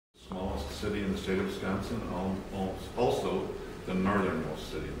city in the state of Wisconsin, and also the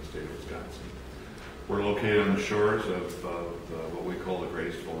northernmost city in the state of Wisconsin. We're located on the shores of what we call the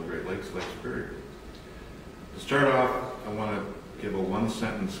greatest of all the Great Lakes, Lake Superior. To start off, I want to give a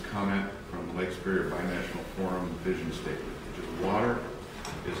one-sentence comment from the Lake Superior Binational Forum vision statement, which is water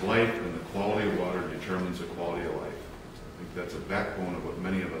is life, and the quality of water determines the quality of life. I think that's a backbone of what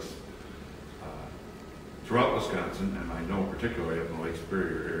many of us throughout Wisconsin, and I know particularly up in the Lake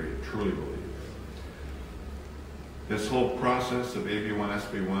Superior area, truly believe. This whole process of AB1,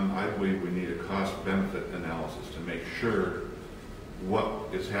 SB1, I believe we need a cost-benefit analysis to make sure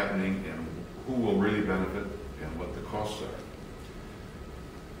what is happening and who will really benefit and what the costs are.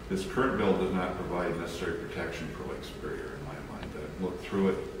 This current bill does not provide necessary protection for Lake Superior, in my mind. I've looked through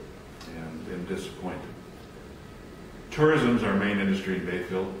it and am disappointed. Tourism is our main industry in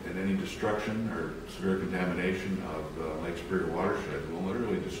Bayfield, and any destruction or severe contamination of the Lake Superior watershed will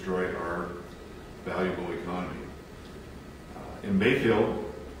literally destroy our valuable economy. In Bayfield,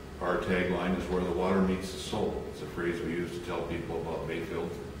 our tagline is where the water meets the soul. It's a phrase we use to tell people about Bayfield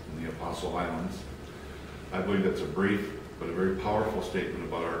and the Apostle Islands. I believe that's a brief but a very powerful statement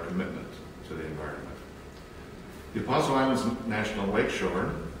about our commitment to the environment. The Apostle Islands National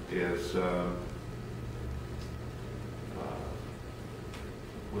Lakeshore is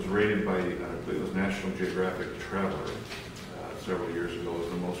was rated by, I believe it was National Geographic Traveler several years ago as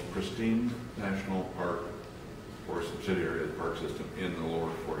the most pristine national park or subsidiary of the park system in the lower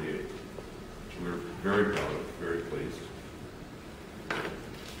 48. So we're very proud of it, very pleased.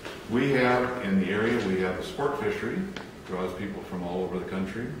 We have, in the area, we have a sport fishery, draws people from all over the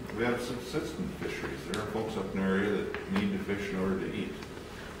country. We have subsistence fisheries. There are folks up in our area that need to fish in order to eat,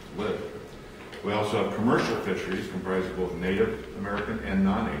 to live. We also have commercial fisheries comprised of both Native American and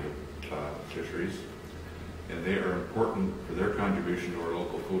non-Native fisheries, and they are important for their contribution to our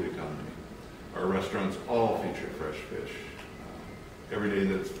local food economy. Our restaurants all feature fresh fish. Every day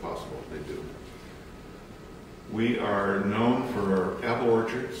that it's possible, they do. We are known for our apple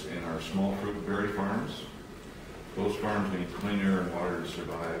orchards and our small fruit and berry farms. Those farms need clean air and water to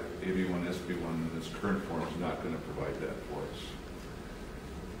survive. AB1, SB1 in its current form is not going to provide that for us.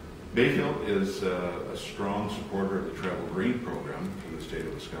 Bayfield is a strong supporter of the Travel Green program for the state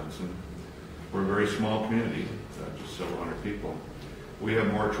of Wisconsin. We're a very small community, just several hundred people. We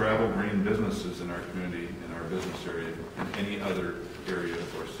have more travel green businesses in our community, in our business area, than any other area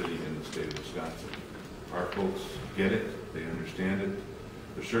or city in the state of Wisconsin. Our folks get it, they understand it.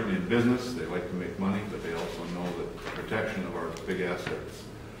 They're certainly in business, they like to make money, but they also know that the protection of our big assets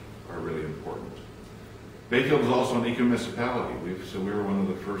are really important. Bayfield is also an eco-municipality, so we were one of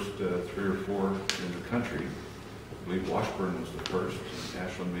the first 3 or 4 in the country. I believe Washburn was the first, and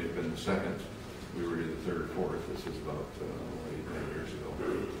Ashland may have been the second. We were either 3rd or 4th. This is about 8 years ago,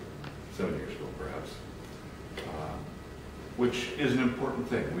 7 years ago perhaps, which is an important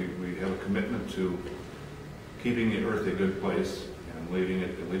thing. We have a commitment to keeping the earth a good place and leaving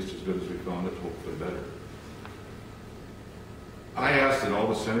it at least as good as we found it, hopefully better. I ask that all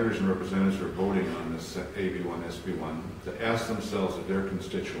the senators and representatives who are voting on this AB1, SB1 to ask themselves if their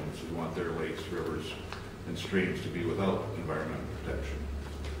constituents who want their lakes, rivers, and streams to be without environmental protection.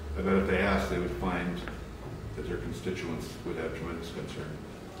 I bet if they asked, they would find that their constituents would have tremendous concern.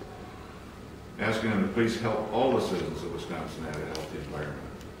 Asking them to please help all the citizens of Wisconsin have a healthy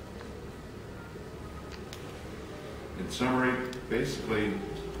environment. In summary, basically,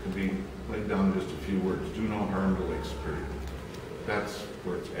 can be laid down in just a few words. Do no harm to Lake Superior. That's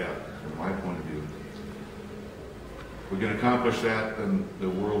where it's at, from my point of view. If we can accomplish that, then the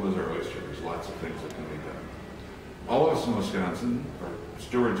world is our oyster. There's lots of things that can be done. All of us in Wisconsin are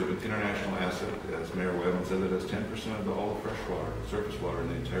stewards of an international asset, as Mayor Webben said, that has 10% of all the fresh water, surface water in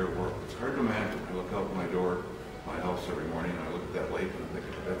the entire world. It's hard to imagine. I look out my door, my house every morning, and I look at that lake, and I think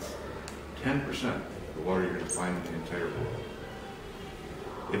that's 10% of the water you're going to find in the entire world.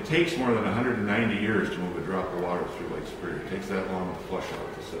 It takes more than 190 years to move a drop of water through Lake Superior. It takes that long to flush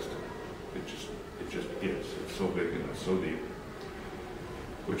out the system. It just is. It's so big and it's so deep.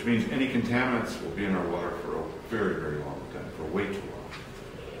 Which means any contaminants will be in our water for a very, very long time, for way too long.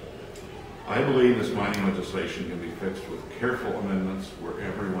 I believe this mining legislation can be fixed with careful amendments where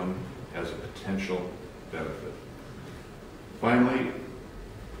everyone has a potential benefit. Finally,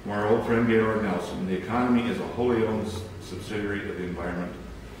 from our old friend Gaylord Nelson, the economy is a wholly owned subsidiary of the environment,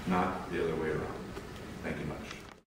 not the other way around. Thank you much.